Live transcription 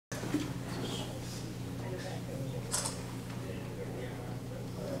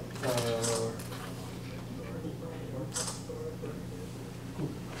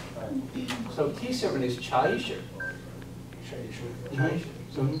So tea ceremony is 茶艺式，茶艺式。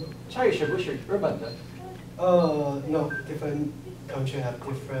So 茶艺式不是日本的。No, different country have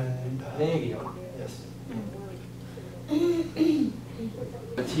different. Yes.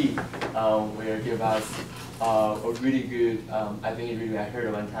 The tea will give us a really good. I think I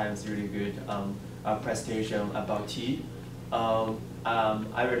heard one time it's really good presentation about tea.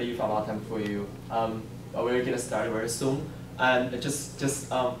 I will leave a lot of time for you. We're gonna start very soon. And just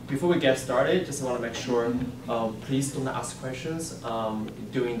before we get started, just want to make sure, please don't ask questions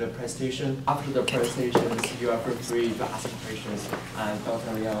during the presentation. After the presentations, you are free to ask questions. And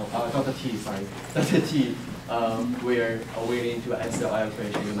Dr. T, we're willing to answer all your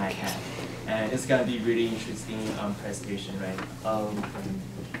questions you might have. And it's gonna be really interesting presentation, right?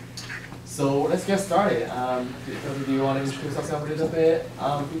 So let's get started. Do you want to introduce yourself a little bit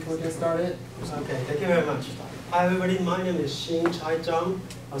before we get started? Okay, thank you very much. Hi everybody, my name is Xin Chai Zhang.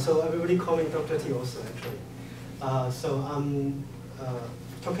 So everybody call me Dr. T also actually. So I'm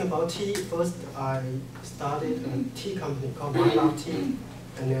talking about tea. First, I started a tea company called My Love Tea.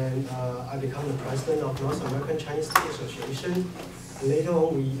 And then I became the president of North American Chinese Tea Association. And later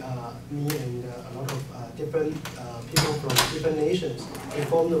on, me and a lot of different people from different nations, we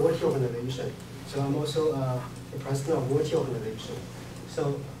formed the World Tea Organization. So I'm also the president of World Tea Organization.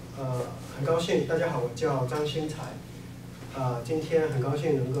 So 很高兴，大家好，我叫张新才。今天很高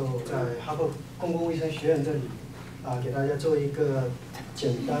兴能够在哈佛公共卫生学院这里给大家做一个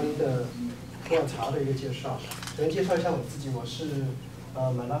简单的普洱茶的一个介绍。首先介绍一下我自己，我是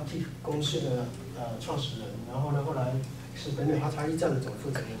My Love Tea 公司的创始人，然后呢，后来是北美华茶驿站的总负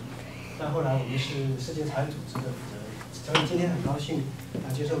责人，但后来我们是世界茶叶组织的负责人。所以今天很高兴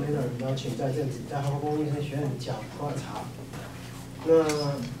接受 Leonard 的邀请，在这里在哈佛公共卫生学院讲普洱茶。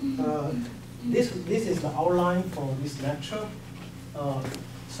This is the outline for this lecture.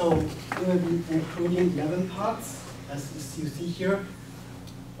 So we will be including 11 parts, as you see here.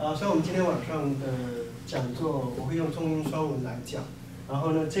 所以我们今天晚上的讲座我会用中英双文来讲。然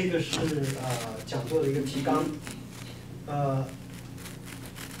后呢，这个是讲座的一个提纲。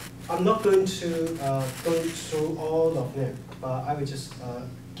I'm not going to go through all of them, but I will just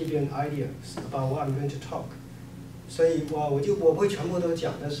give you an idea about what I'm going to talk. 所以我不会全部都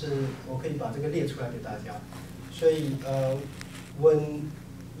讲，但是我可以把这个列出来给大家。所以when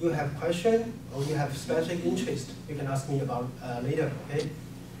you have question or you have special interest, you can ask me about later. Okay?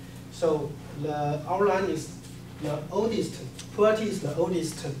 So the outline is the oldest. Pu'er tea is the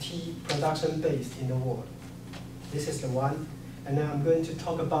oldest tea production base in the world. This is the one, and then I'm going to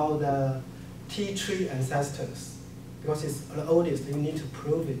talk about the tea tree ancestors because it's the oldest. You need to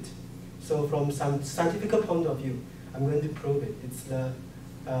prove it. So from some scientific point of view, I'm going to prove it. It's the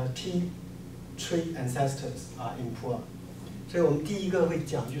tea tree ancestors in Pu'er. 所以我们第一个会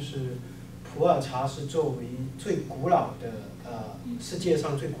讲就是普洱茶是作为最古老的世界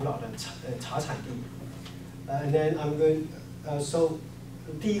上最古老的茶产地。And then I'm going so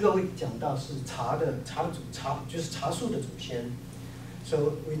第一个会讲到是茶就是茶树的祖先。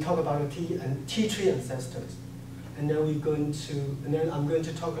So we talk about the tea tree ancestors, and then I'm going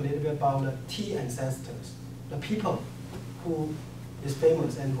to talk a little bit about the tea ancestors, the people who is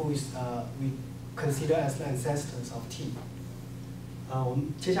famous and who is we consider as the ancestors of tea. 我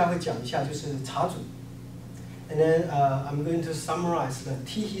们接下来会讲一下就是茶祖。And then I'm going to summarize the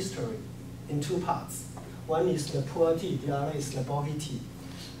tea history in two parts. One is the pu'er tea, the other is the bohea tea.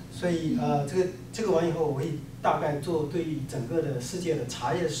 所以这个完以后，我会大概对整个的世界的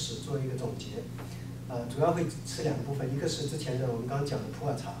茶叶史做一个总结。主要会是两个部分，一个是之前的我们刚刚讲的普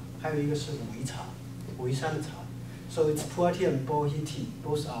洱茶，还有一个是武夷茶，武夷山的茶。So it's pu'er tea and bohea tea.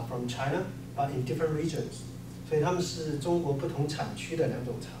 Both are from China, but in different regions. 所以它们是中国不同产区的两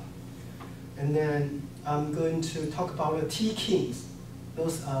种茶。And then I'm going to talk about the tea kings.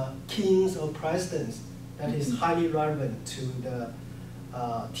 Those are kings or presidents that is highly relevant to the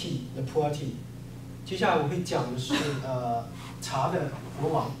tea, the pu'er tea. 接下来我会讲的是茶的国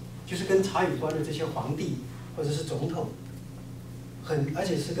王，就是跟茶有关的这些皇帝或者是总统，而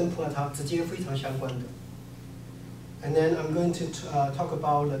且是跟普洱茶直接非常相关的。And then I'm going to talk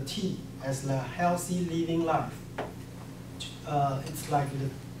about the tea as the healthy living life. It's like the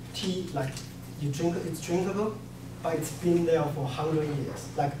tea, like you drink, it's drinkable, but it's been there for 100 years.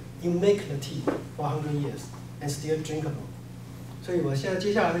 Like you make the tea for 100 years and still drinkable. 所以我现在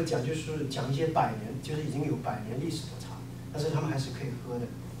接下来会讲就是讲一些100年，就是已经有100年历史的茶，但是他们还是可以喝的。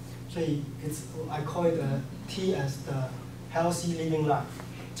所以 I call it the tea as the healthy living life.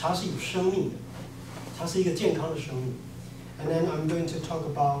 茶是有生命的，茶是一个健康的生命。And then I'm going to talk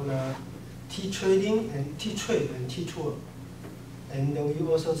about tea trading and tea trade and tea tour. And then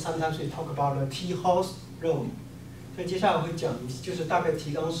we also sometimes we talk about the tea house role. 所以接下来我会讲，就是大概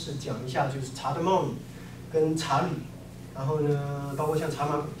提纲是讲一下就是茶的贸易跟茶旅，然后呢，包括像茶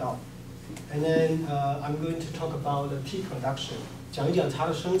马古道。And then I'm going to talk about the tea production， 讲一讲茶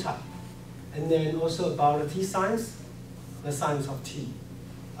的生产。And then also about the tea science, the science of tea.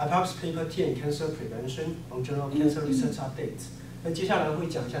 I published paper Tea and Cancer Prevention on Journal of Cancer Research Updates。那接下来会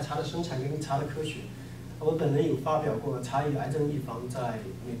讲一下茶的生产跟茶的科学。我本人有发表过《茶与癌症预防》在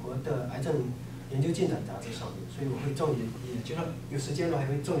美国的癌症研究进展杂志上面，所以我会重点，也就是有时间了还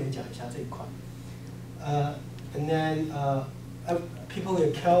会重点讲一下这一块。And then people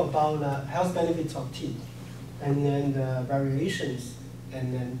will care about the health benefits of tea, and then the variations,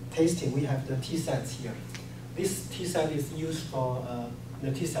 and then tasting. We have the tea sets here. This tea set is used for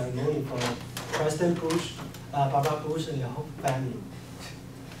the tea ceremony for President Bush, Barbara Bush, and the whole family.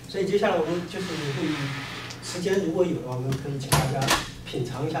 所以接下来我们就是会时间如果有的话，我们可以请大家品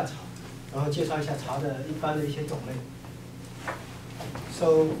尝一下茶，然后介绍一下茶的一般的一些种类。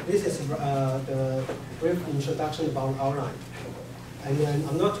So this is the brief introduction about outline, and then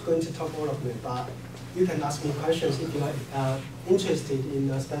I'm not going to talk all of them, but you can ask me questions if you are interested in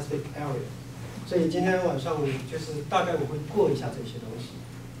a specific area. 所以今天晚上就是大概我会过一下这些东西，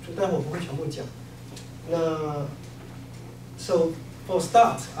但我不会全部讲。那 So for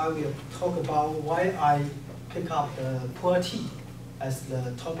start, I will talk about why I pick up the pu'er tea as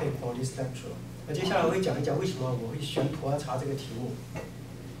the topic for this lecture. 那接下来我会讲一讲为什么我会选普洱茶这个题目。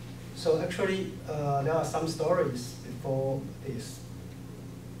So actually, there are some stories before this.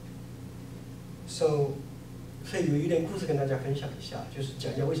 So 所以有一点故事跟大家分享一下，就是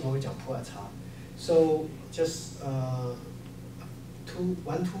讲一下为什么会讲普洱茶。So just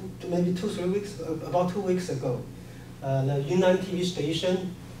maybe 2-3 weeks, about 2 weeks ago, the Yunnan TV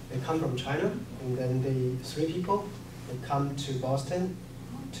station, they come from China, and then three people, they come to Boston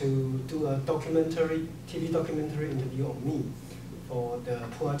to do a TV documentary interview on me for the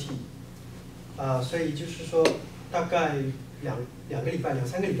pu'er tea. 所以就是说，大概2-3个礼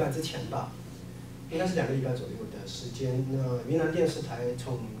拜之前吧，应该是2个礼拜左右的时间。那云南电视台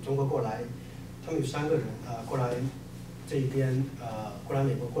从中国过来，他们有3个人过来这边过来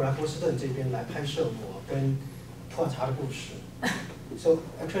美国，过来波士顿这边来拍摄我跟普洱茶的故事。So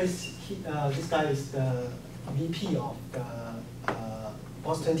actually, this guy is the VP of the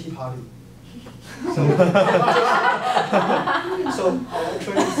Boston Tea Party. So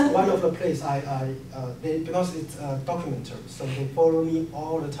actually, it's one of the places because it's a documentary, so they follow me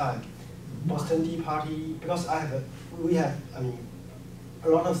all the time. Boston Tea Party, because we have a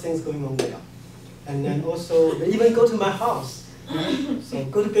lot of things going on there, and then also they even go to my house. So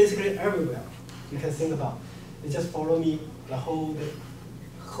go to basically everywhere you can think about. They just follow me the whole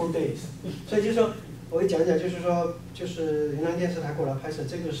days. 所以就是说，我会讲一讲，就是云南电视台过来拍摄，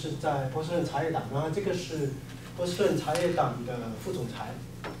这个是在波士顿茶叶党，然后这个是波士顿茶叶党的副总裁，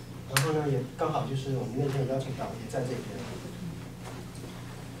然后呢也刚好就是我们那天有邀请到，也在这边。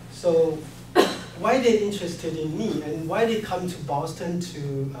So why they interested in me and why they come to Boston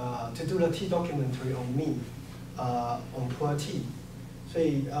to do the tea documentary on me, on pu'er tea. 所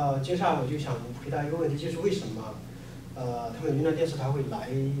以接下来我就想回答一个问题，就是为什么他们云南电视台会来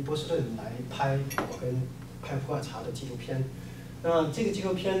波士顿来拍我跟拍普洱茶的纪录片？那这个纪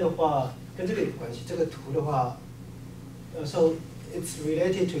录片的话跟这个有关系。这个图的话，so it's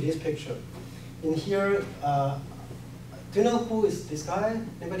related to this picture. In here, do you know who is this guy?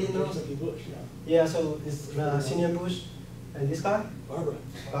 Anybody knows? Bush, Yeah. So it's Senior Bush, and this guy?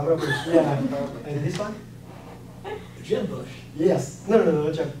 Barbara Bush. Yeah. And this one? Jeb Bush. Yes.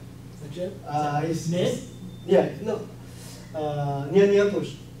 No, Jeb. Jeb? Ned? Yeah, no. Neil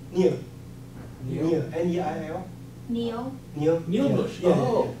Bush. Neil. N-E-I-L. Neil Bush. Yeah.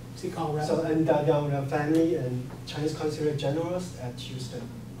 Oh, is he Colorado? So and the family and Chinese Consulate Generals at Houston.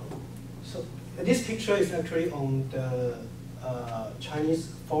 So this picture is actually on the Chinese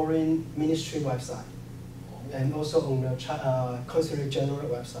Foreign Ministry website, and also on the Consulate General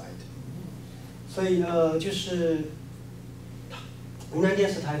website. 所以就是云南电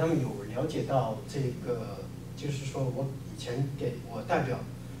视台他们有了解到这个，就是说我以前给我代表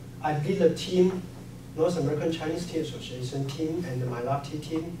I lead a team, North American Chinese Tea Association team and my love tea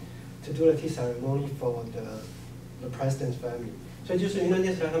team to do the tea ceremony for the president's family. 所以就是云南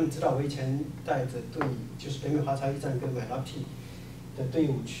电视台他们知道我以前带着队，就是北美华茶驿站跟 my love tea 的队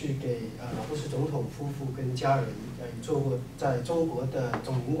伍去给老布什总统夫妇跟家人也做过在中国的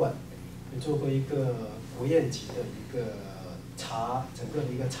总领馆也做过一个国宴级的一个茶整个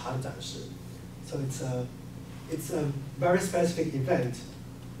的一个茶的展示。So it's a very specific event.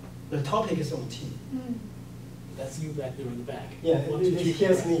 The topic is on tea. That's you back there in the back. Yeah, One, two, three,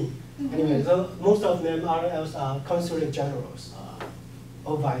 here's four. me. Anyway, so most of them else are consulate generals,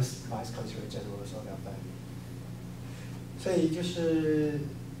 or vice consulate generals of their family. 所以就是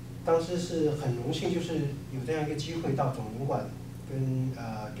当时是很荣幸，就是有这样一个机会到总领馆，跟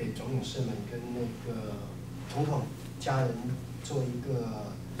给总领事们跟那个总统家人做一个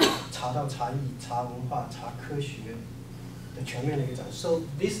茶道、茶艺、茶文化、茶科学的全面的一个展示。So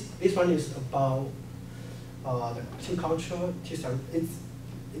this one is about the tea culture, tea style. It's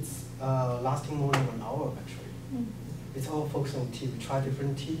lasting more than 1 hour actually. It's all focused on tea. We try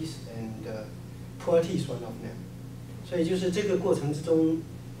different teas and pu'er tea is one of them. 所以就是这个过程之中，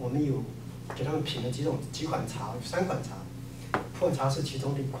我们有给他们品了几款茶，3款茶，普洱茶是其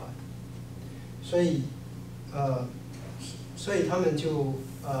中的一款。所以他们就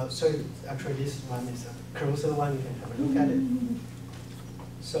so actually this one is a closer one. You can have a look at it.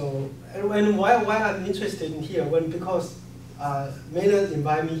 So and why I'm interested in here because Maynard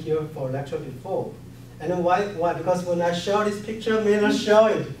invited me here for a lecture before. And then why? Because when I show this picture, Maynard show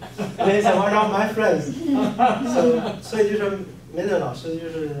it, and he's one of my friends. So 就是 Maynard 老师，就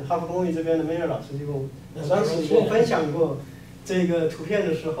是哈佛公寓这边的 Maynard 老师就跟我当时我分享过这个图片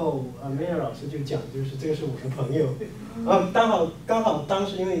的时候，Maynard 老师就讲，就是这个是我的朋友。刚好当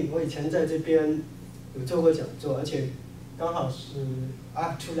时因为我以前在这边有做过讲座，而且刚好是 I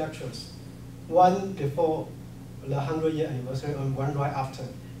have 2 lectures, one before the 100-year anniversary and one right after.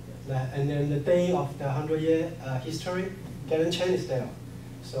 And then the day of the 100-year history, Galen Chen is there.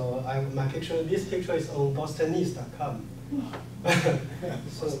 So this picture is on bostonews.com.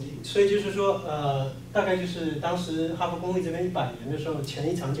 所以就是说，大概就是当时哈佛公会这边100年的时候，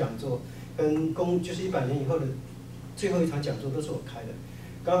前一场讲座跟就是100年以后的最后一场讲座都是我开的。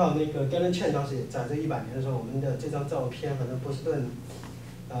刚好那个 Galen Chen 当时也在这100年的时候，我们的这张照片，反正波士顿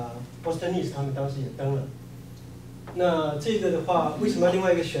News 他们当时也登了。那这个的话，为什么另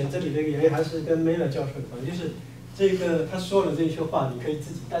外一个选这里的一个原因还是跟 Maynard 教授有关，就是这个他说了这些话，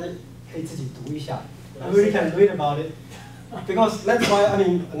大家可以自己读一下。I really can read about it because that's why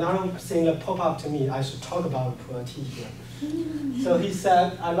another thing that popped up to me. I should talk about pu'er tea here. So he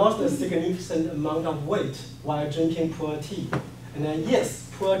said, I lost a significant amount of weight while drinking pu'er tea, and then yes,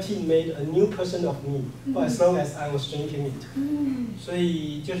 pu'er tea made a new person of me for as long as I was drinking it. 所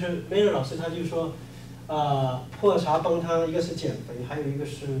以就是 Maynard 老师他就说。普洱茶帮他一个是减肥，还有一个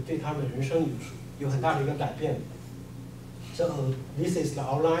是对他的人生有很大的一个改变。So this is the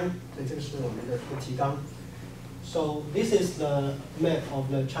outline， 所以这个是我们的提纲。So this is the map of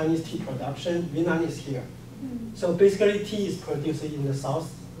the Chinese tea production. Yunnan is here. So basically, tea is produced in the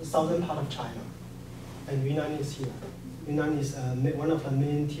southern part of China, and Yunnan is here. Yunnan is one of the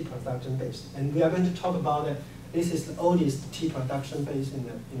main tea production bases, and we are going to talk about that. This is the oldest tea production base in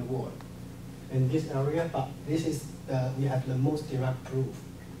the world. In this area, but this is we have the most direct proof.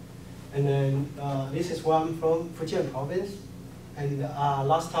 And then this is where I'm from, Fujian province. And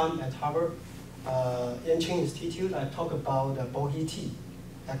last time at Harvard Yanqing Institute, I talked about the Bohi tea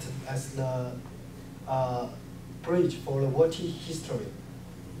as the bridge for the world tea history.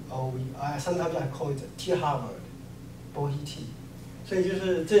 Sometimes I call it Tea Harvard, Bohi tea. 所以就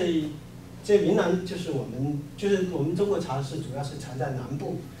是这云南就是我们中国茶是主要是产在南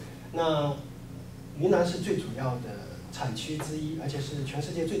部，那云南是最主要的产区之一，而且是全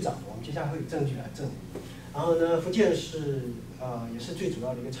世界最早的。我们接下来会有证据来证明。然后呢，福建是也是最主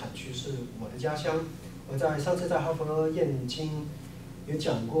要的一个产区，是我的家乡。我上次在哈佛燕京有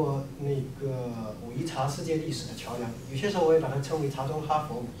讲过那个武夷茶世界历史的桥梁，有些时候我也把它称为茶中哈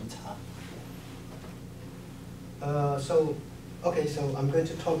佛武夷茶。So I'm going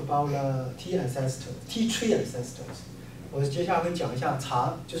to talk about tea tree ancestors. 我接下来会讲一下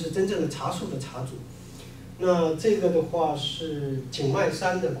茶，就是真正的茶树的茶主。那这个的话是景迈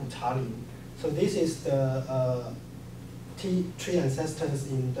山的古茶林。So this is the tea tree ancestors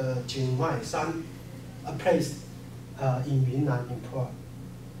in the 景迈山, a place in Yunnan in Pu'er.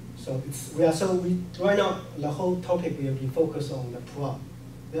 So right now the whole topic will be focused on the Pu'er,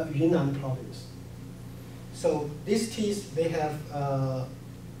 the Yunnan province. So these teas they have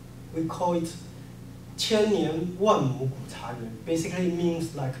we call it 千年万亩古茶园 basically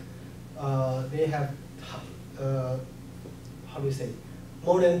means like they have how do you say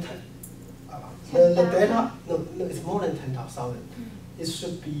more than 10, the data no it's more than 10,000. It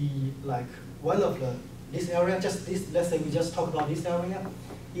should be like one of this area, just this, let's say we just talk about this area,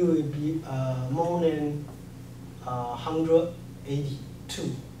 it will be more than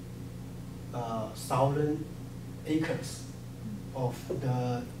 182,000 acres of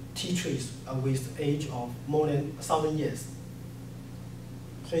the tea trees with age of more than 1,000 years。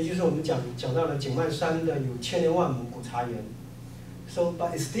所以就是我们讲到了井万山的有千年万亩古茶园。So,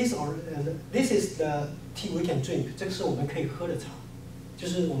 but is this or this is the tea we can drink？ 这个是我们可以喝的茶，就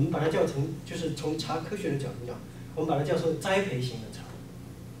是我们把它叫成，就是从茶科学的角度讲，我们把它叫做栽培型的茶，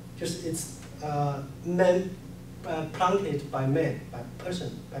就是 it's man planted by man, by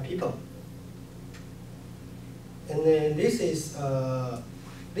person, by people. And then this is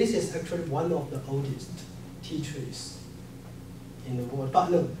actually one of the oldest tea trees in the world.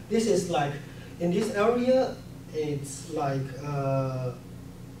 But no, this is like in this area. It's like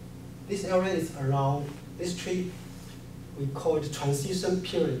this area is around this tree. We call it transition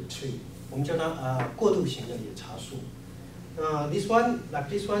period tree. 我们叫它过渡型的野茶树。This one, like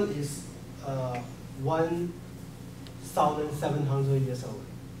this one, is 1,700 years old.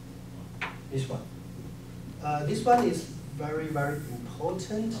 This one. This one is very, very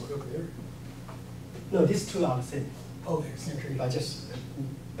important. No, these two are the same. Okay, same tree. But just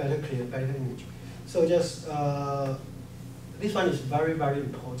better image. So just this one is very, very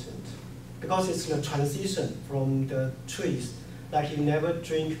important because it's the transition from the trees that you never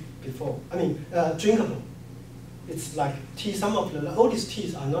drink before. I mean, drinkable. It's like tea. Some of the oldest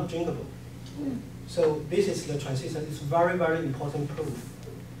teas are not drinkable. So this is the transition. It's very, very important proof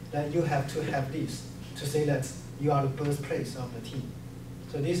that you have to have this to say that you are the birthplace of the tea.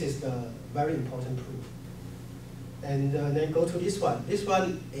 So this is the very important proof. And then go to this one. This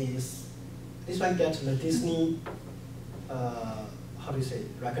one gets the Disney, how do you say,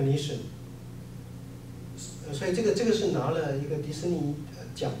 recognition. 所以这个是拿了一个迪士尼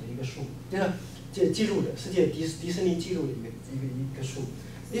奖的一个树，记录的世界迪士尼记录的一个树。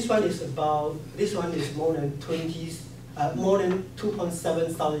This one is more than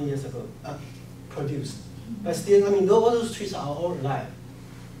 2.7,000 years ago produced. But still, I mean, all those trees are all alive.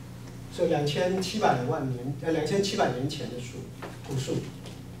 So 2,700年前的树，古树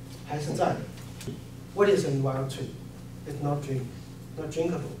还是在的。What is a wild tree? It's not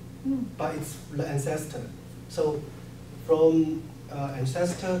drinkable, but it's the ancestor. So from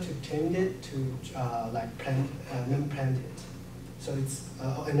ancestor to tend it to like then plant it. So it's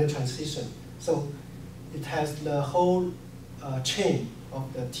in a transition. So it has the whole chain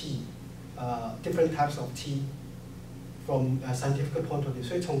of the tea, different types of tea from a scientific point of view.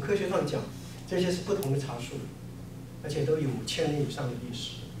 所以从科学上讲，这些是不同的茶树，而且都有1000年以上的历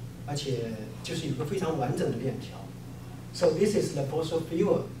史，而且就是有个非常完整的链条。So this is the fossil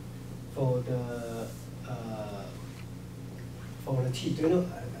fuel for the tea. Do you know?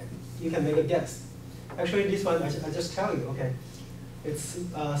 You can make a guess. Actually, this one I just tell you. Okay, it's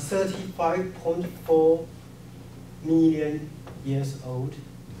 35.4 million years old.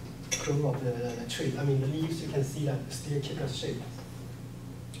 Proof of the tree. I mean, the leaves you can see that still keep a shape.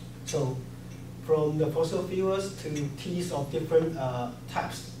 So, from the fossil fuels to teas of different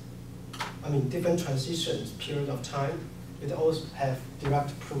types. I mean, different transitions, period of time. It also have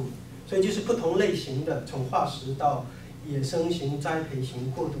direct proof. 所以就是不同类型的，从化石到野生型、栽培型、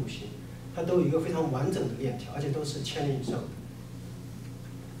过渡型，它都有一个非常完整的链条，而且都是1000年以上的。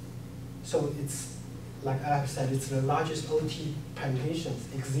So it's like I said, it's the largest OT plantations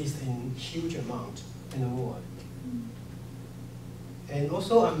exist in huge amount in the world. And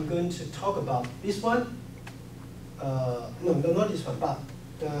also, I'm going to talk about this one. No, not this one, but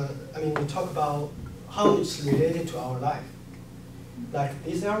we talk about how it's related to our life. Like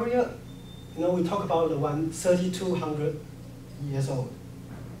this area, we talk about the one 3,200 years old,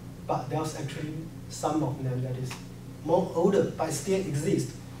 but there's actually some of them that is more older, but still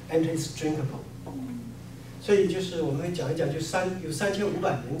exist and it's drinkable. 所以就是我们会讲一讲，有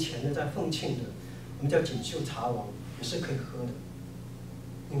3500年前的在凤庆的，我们叫锦绣茶王，也是可以喝的。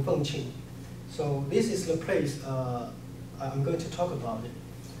in 凤庆 ，so this is the place I'm going to talk about it.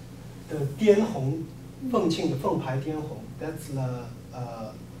 The 滇红，凤庆的凤牌滇红 ，that's the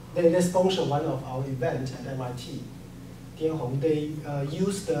they sponsor one of our event at MIT. 滇红 they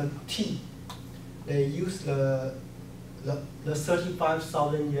use the tea, they use the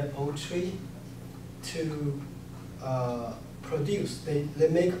 35,000-year-old tree to produce. They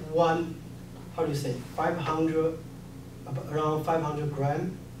make one, how do you say, around 500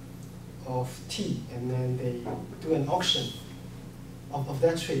 grams of tea, and then they do an auction of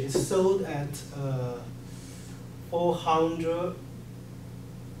that tree. It's sold at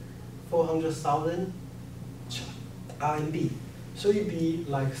 400,000 RMB. So it'd be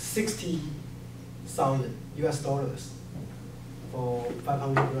like $60,000 for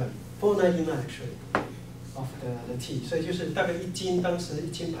 500 grams. 499 actually of the tea. 所以就是大概当时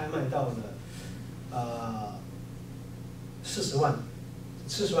一斤拍卖到了40万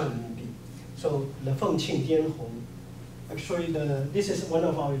40万人民币。So the 凤庆滇红 actually this is one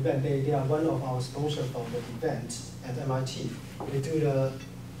of our events. They are one of our sponsors for the event at MIT. They do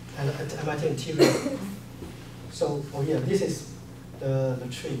at MIT and TV. So oh yeah, this is the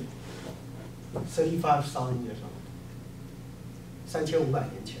tree, 35,000 years old.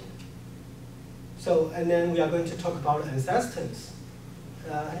 3500年前。So and then we are going to talk about ancestors.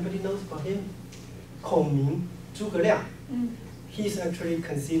 Anybody knows about him? 孔明，诸葛亮。He's actually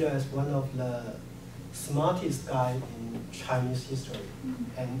considered as one of the smartest guy in Chinese history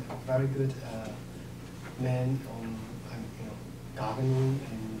and a very good man on governing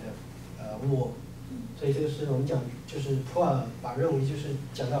and war. 所以这个是我们讲，就是普洱把认为就是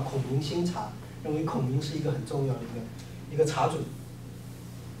讲到孔明新茶，认为孔明是一个很重要的一个茶主。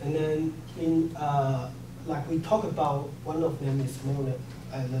And then in like we talk about, one of them is more than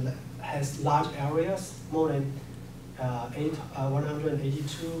has large areas, more than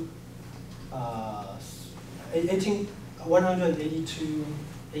 182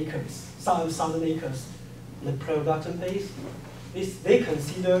 acres, 1,000 acres. The production base. They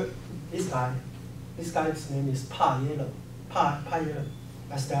consider this guy's name is Pa Yellow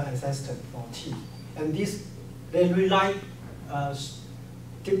as their ancestor for tea, and they rely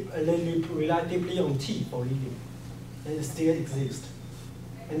deeply on tea for living, and it still exists.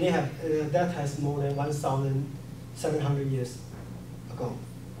 And they have that has more than 1,700 years ago.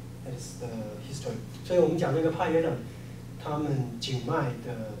 That is the history. 所以我们讲那个帕耶冷，他们景迈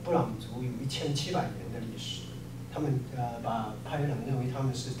的布朗族有1700年的历史。他们把帕耶冷认为他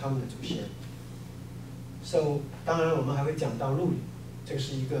们是他们的祖先。So 当然我们还会讲到陆羽，这个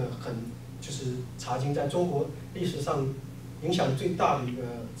是一个就是茶经在中国历史上影响最大的一个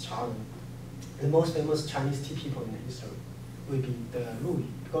茶人。The most famous Chinese tea people in history will be the 陆羽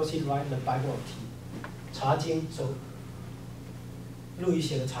because he wrote the Bible of tea. 茶经 ，so 陆羽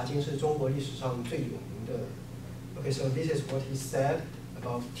写的茶经是中国历史上最有名的。Okay, so this is what he said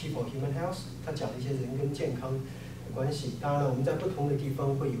about tea for human health. 他讲了一些人跟健康的关系。当然了，我们在不同的地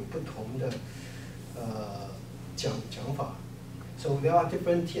方会有不同的讲法。So there are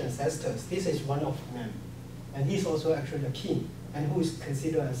different tea ancestors. This is one of them, and he's also actually a king, and who is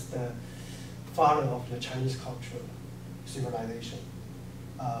considered as the father of the Chinese culture civilization.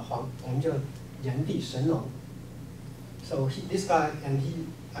 我们叫炎帝神农。So this guy, and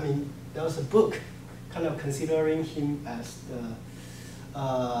there was a book kind of considering him as the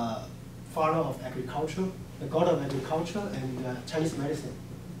father of agriculture, the god of agriculture and Chinese medicine.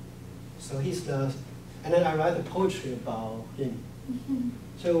 So he's and then I write the poetry about him.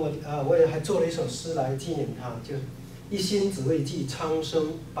 所以我也还做了一首诗来纪念他，就是一心只为济苍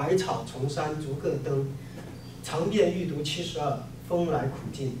生，百草丛山逐个登，尝遍欲读72，风来苦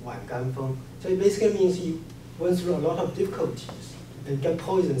尽晚干风。So it basically means he went through a lot of difficulties and got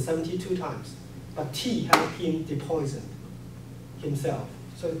poisoned 72 times. But tea helped him depoison himself.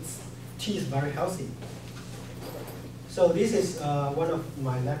 So tea is very healthy. So this is one of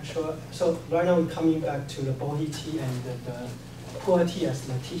my lecture. So right now we're coming back to the Bohi tea and the pu'er tea as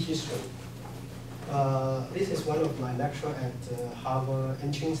the tea history. This is one of my lecture at the Harvard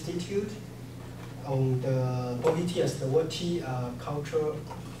Engineering Institute on the Bohi tea as the What tea culture,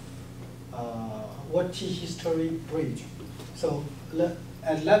 What tea history bridge. So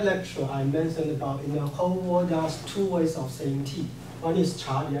at that lecture, I mentioned about in the whole world there's two ways of saying tea. One is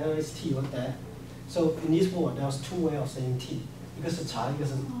cha, the other is tea or that. So in this world, there's two ways of saying tea. 一个是茶，一个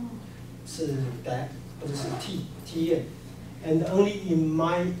是 that 或者是 tea 叶。And only in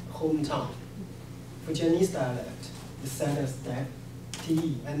my hometown, Fujianese dialect is said as that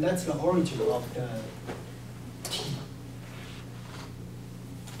tea, and that's the origin of the tea.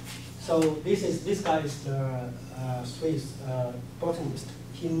 So this guy is the Swiss botanist.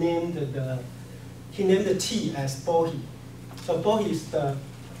 He named the tea as Bohi. So Bohi is the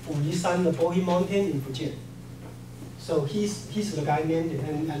Fujisan, the Bohi mountain in Fujian. So he's the guy named it,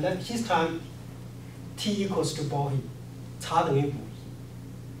 and at his time, tea equals to Bohi. 茶等于补。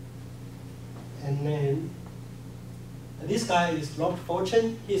And then this guy is Lord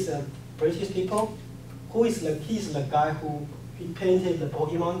Fortune. He's a British people. He's the guy who painted the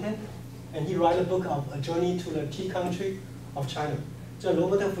Bohi mountain, and he wrote a book of A Journey to the Tea Country of China. 这罗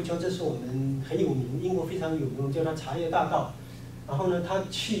伯特·福琼，这是我们很有名，英国非常有名，叫他《茶叶大道》。然后呢，他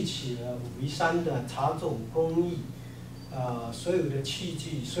去起了武夷山的茶种工艺，所有的器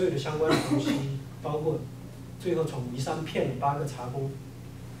具，所有的相关的东西，包括最后从武夷山骗了8个茶工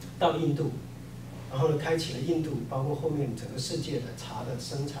到印度，然后呢，开启了印度，包括后面整个世界的茶的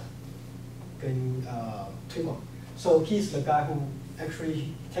生产跟推广。So he's the guy who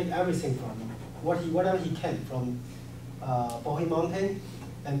actually take everything from whatever he can from Bohi Mountain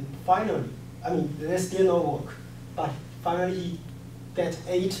And finally, I mean, there's still no work, but finally he get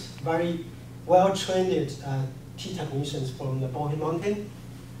 8 very well-trained tea technicians from the Bohi Mountain.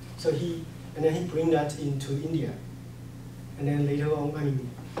 So then he bring that into India. And then later on, I mean,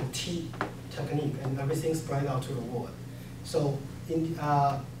 the tea technique and everything spread out to the world. So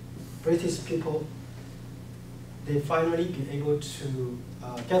British people, they finally be able to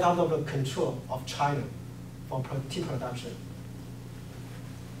get out of the control of China for tea production.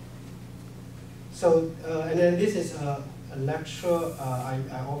 So, and then this is a lecture I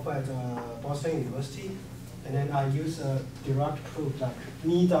offer at Boston University. And then I use a direct proof, like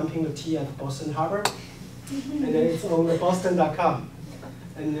me dumping the tea at Boston Harbor. And then it's on the boston.com.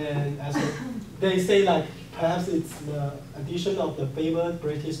 And then they say, like, perhaps it's the addition of the favored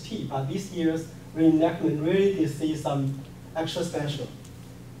British tea, but this year's reenactment really did see some extra special.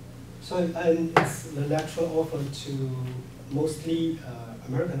 So, and it's the lecture offered to mostly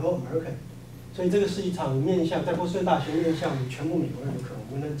all American. 所以这个是一场面向在波士顿大学面向全部美国人的课。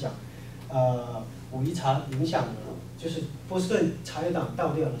我跟他讲，武夷茶影响了，就是波士顿茶叶党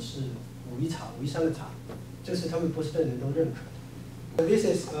倒掉的是武夷山的茶，这是他们波士顿人都认可的。This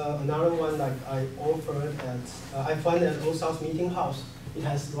is another one like I offered at I found at Old South Meeting House. It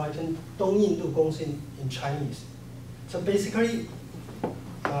has written 东印度公司 in Chinese. So basically,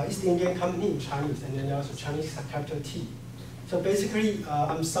 East Indian company in Chinese, and then also Chinese capital tea. So basically,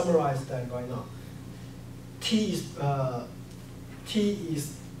 I'm summarized that right now. Tea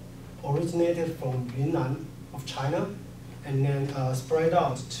is originated from Yunnan of China, and then spread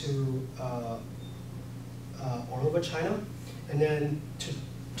out to all over China, and then to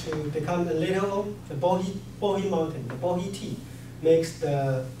become later on the Bohi Mountain, the Bohi tea makes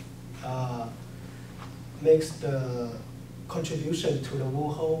the contribution to the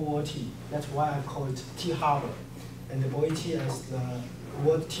whole world tea. That's why I call it tea harbor, and the Bohi tea as the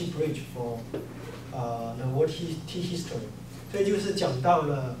world tea bridge for the world tea history. 所以就是讲到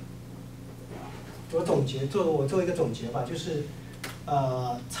了，我做一个总结吧，就是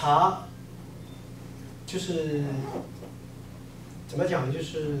茶就是怎么讲呢？就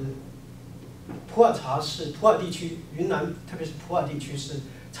是普洱茶是普洱地区，云南特别是普洱地区是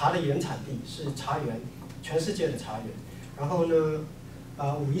茶的原产地，是茶园，全世界的茶园。然后呢，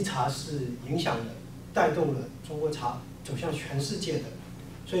武夷茶是影响了、带动了中国茶走向全世界的。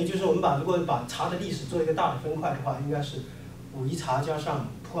所以就是我们如果把茶的历史做一个大的分块的话，应该是武夷茶加上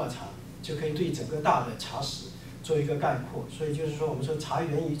普洱茶，就可以对整个大的茶史做一个概括。所以就是说，我们说茶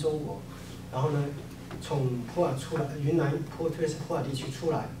源于中国，然后呢，从普洱出来，云南特别是普洱地区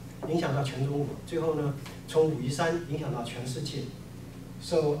出来，影响到全中国，最后呢，从武夷山影响到全世界。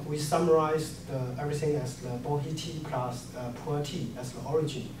So we summarized everything as the Bohi tea plus Pu'er tea as the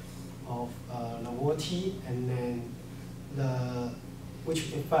origin of the world tea, and then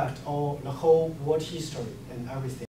which affect all the whole world history and everything.